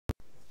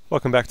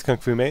Welcome back to Kung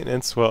Fu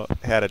Maintenance. Well,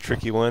 had a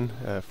tricky one,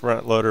 a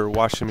front loader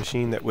washing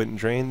machine that wouldn't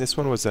drain. This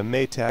one was a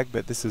Maytag,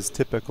 but this is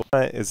typical.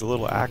 It is a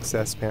little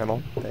access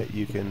panel that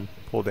you can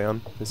pull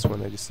down. This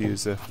one I just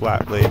use a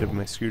flat blade of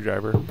my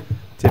screwdriver,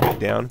 tip it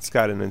down. It's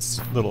got a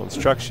little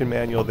instruction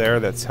manual there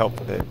that's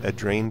helped a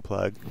drain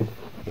plug.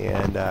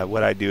 And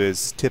what I do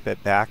is tip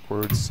it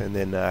backwards and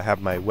then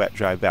have my wet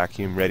dry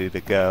vacuum ready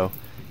to go.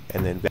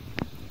 And then this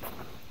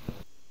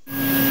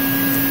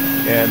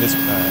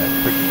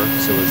quick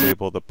so I was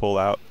able to pull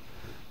out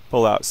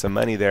some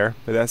money there,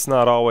 but that's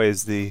not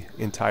always the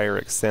entire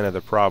extent of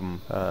the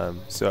problem.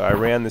 So I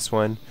ran this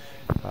one,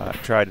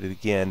 tried it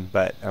again,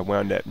 but I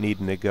wound up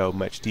needing to go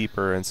much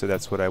deeper, and so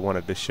that's what I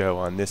wanted to show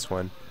on this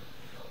one.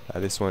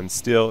 This one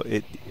still,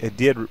 it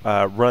did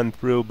run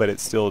through, but it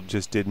still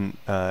just didn't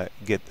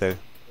get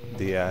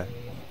the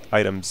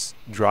items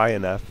dry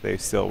enough. They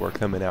still were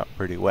coming out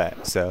pretty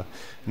wet, so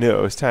I knew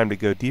it was time to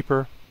go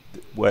deeper.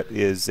 What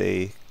is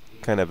a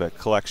kind of a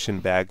collection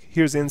bag.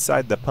 Here's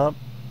inside the pump,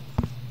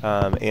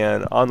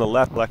 and on the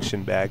left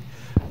collection bag,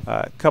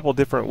 a couple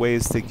different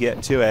ways to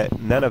get to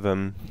it, none of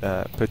them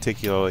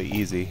particularly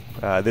easy.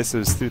 This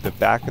is through the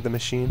back of the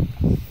machine.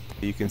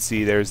 You can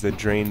see there's the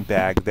drain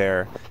bag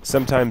there.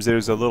 Sometimes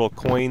there's a little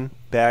coin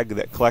bag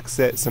that collects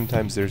it,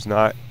 sometimes there's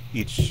not.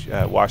 Each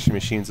washing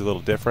machine's a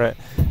little different.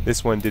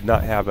 This one did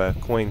not have a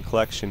coin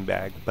collection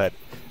bag, but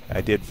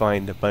I did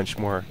find a bunch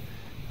more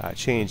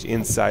change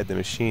inside the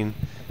machine.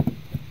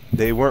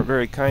 They weren't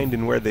very kind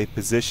in where they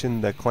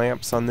positioned the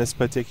clamps on this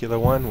particular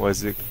one.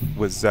 It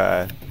was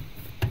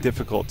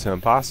difficult to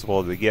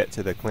impossible to get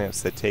to the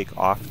clamps that take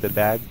off the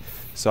bag.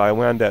 So I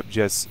wound up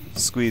just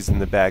squeezing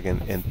the bag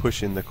and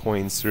pushing the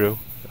coins through,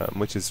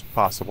 which is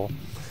possible,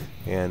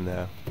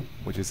 and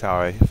which is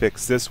how I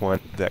fixed this one.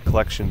 That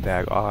collection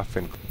bag off,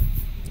 and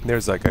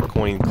there's like a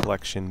coin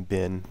collection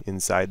bin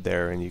inside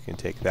there, and you can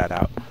take that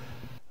out.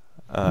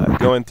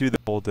 Going through the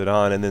bolt it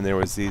on, and then there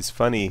was these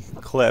funny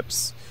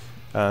clips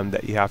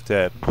that you have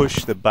to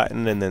push the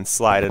button and then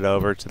slide it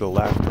over to the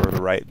left or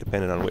the right,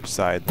 depending on which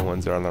side. The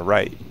ones that are on the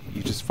right,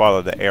 you just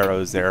follow the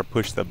arrows there,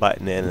 push the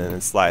button in, and then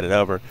slide it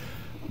over.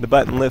 The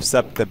button lifts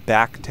up the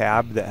back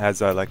tab that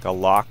has like a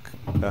lock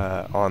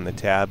on the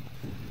tab,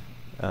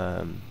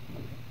 and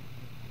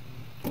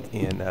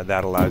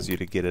that allows you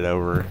to get it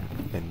over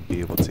and be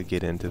able to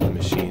get into the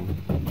machine.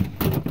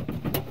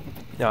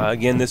 Now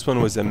again, this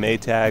one was a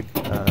Maytag.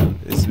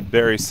 It's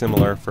very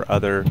similar for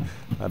other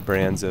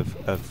brands of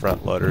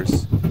front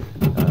loaders.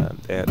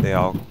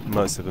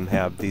 Most of them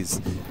have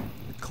these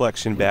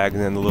collection bags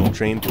and then the little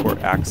drain port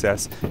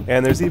access.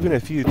 And there's even a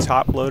few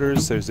top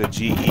loaders. There's a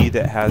GE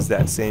that has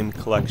that same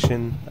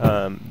collection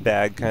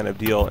bag kind of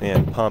deal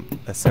and pump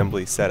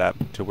assembly set up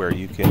to where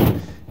you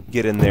can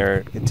get in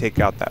there and take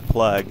out that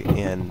plug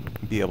and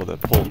be able to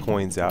pull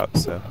coins out.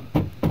 So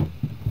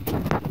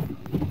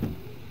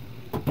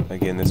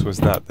again, this was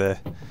not the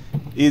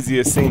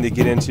easiest thing to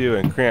get into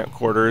in cramped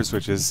quarters,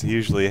 which is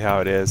usually how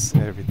it is.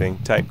 Everything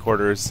tight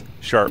quarters,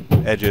 sharp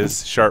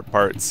edges, sharp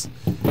parts,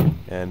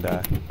 and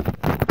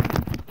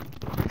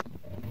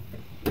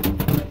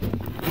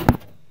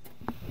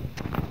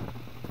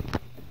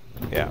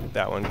yeah,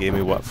 that one gave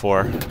me what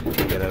for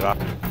to get it off.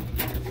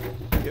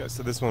 Yeah,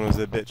 so this one was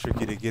a bit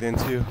tricky to get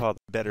into. I'll have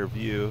a better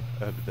view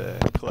of the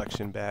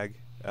collection bag.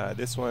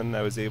 This one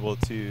I was able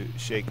to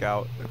shake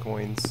out the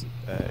coins,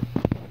 a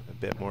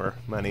bit more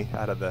money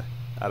out of the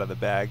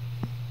bag,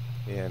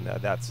 and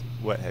that's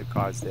what had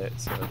caused it.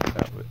 So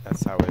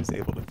that's how I was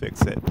able to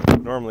fix it.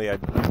 Normally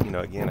I'd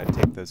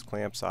take those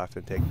clamps off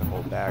and take the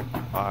whole bag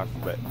off,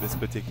 but this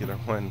particular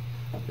one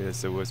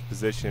was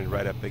positioned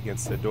right up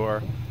against the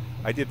door.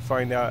 I did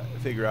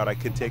figure out I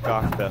could take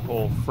off the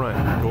whole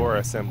front door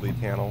assembly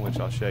panel, which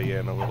I'll show you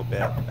in a little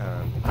bit,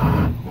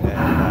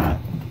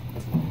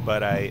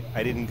 but I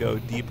didn't go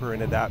deeper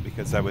into that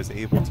because I was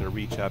able to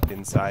reach up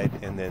inside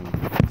and then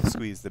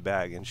squeeze the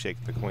bag and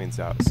shake the coins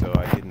out, so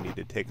I didn't need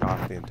to take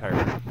off the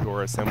entire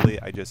door assembly.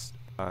 I just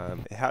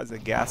it has a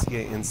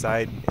gasket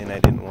inside, and I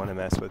didn't want to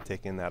mess with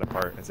taking that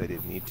apart as I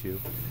didn't need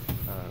to.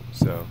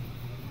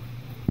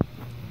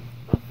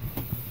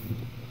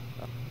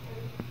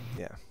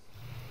 Yeah.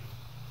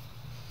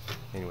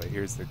 Anyway,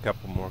 here's a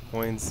couple more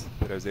coins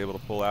that I was able to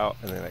pull out,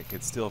 and then I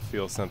could still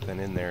feel something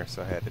in there,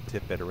 so I had to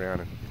tip it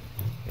around and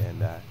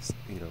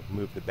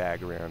move the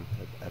bag around.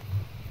 That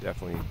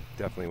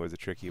definitely was a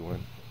tricky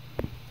one.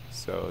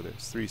 So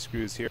there's 3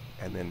 screws here,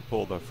 and then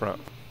pull the front,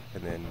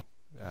 and then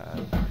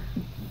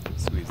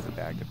squeeze the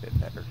bag a bit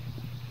better.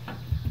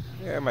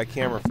 Yeah, my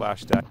camera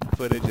flashed out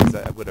footage as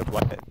I would have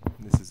liked it.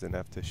 This is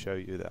enough to show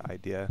you the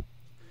idea,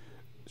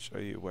 show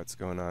you what's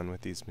going on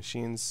with these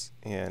machines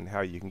and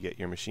how you can get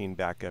your machine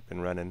back up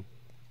and running.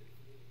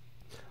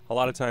 A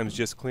lot of times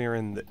just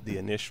clearing the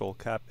initial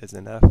cup is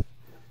enough,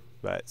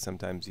 but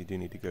sometimes you do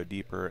need to go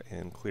deeper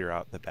and clear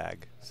out the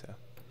bag. So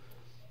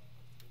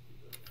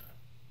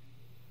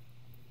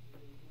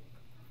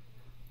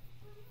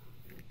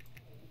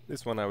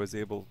this one I was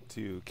able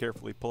to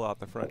carefully pull out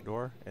the front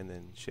door and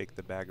then shake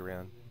the bag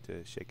around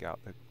to shake out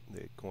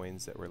the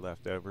coins that were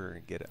left over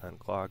and get it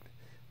unclogged.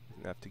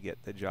 enough to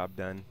get the job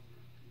done.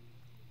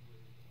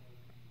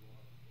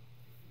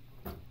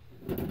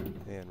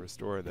 And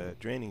restore the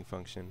draining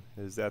function,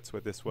 as that's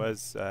what this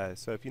was.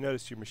 So if you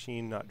notice your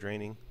machine not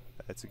draining,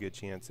 it's a good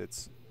chance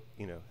it's,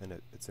 you know,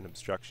 it's an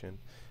obstruction.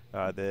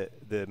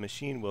 The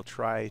machine will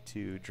try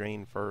to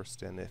drain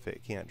first, and if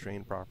it can't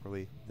drain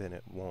properly, then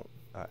it won't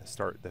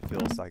start the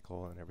fill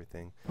cycle and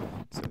everything.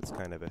 So it's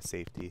kind of a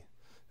safety.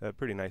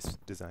 Pretty nice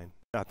design.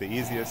 Not the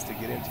easiest to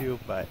get into,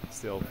 but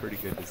still pretty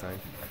good design.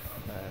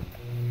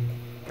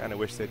 Kind of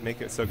wish they'd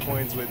make it so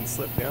coins wouldn't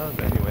slip down,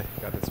 but anyway,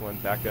 got this one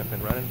back up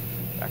and running,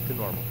 back to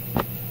normal.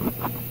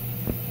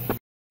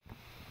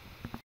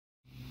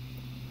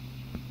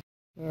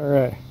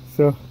 Alright,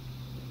 so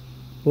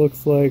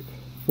looks like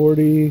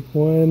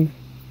 41,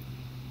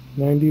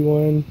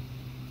 91,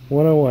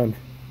 101.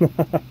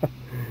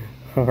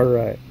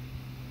 Alright,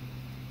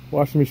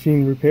 washing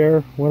machine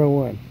repair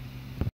 101.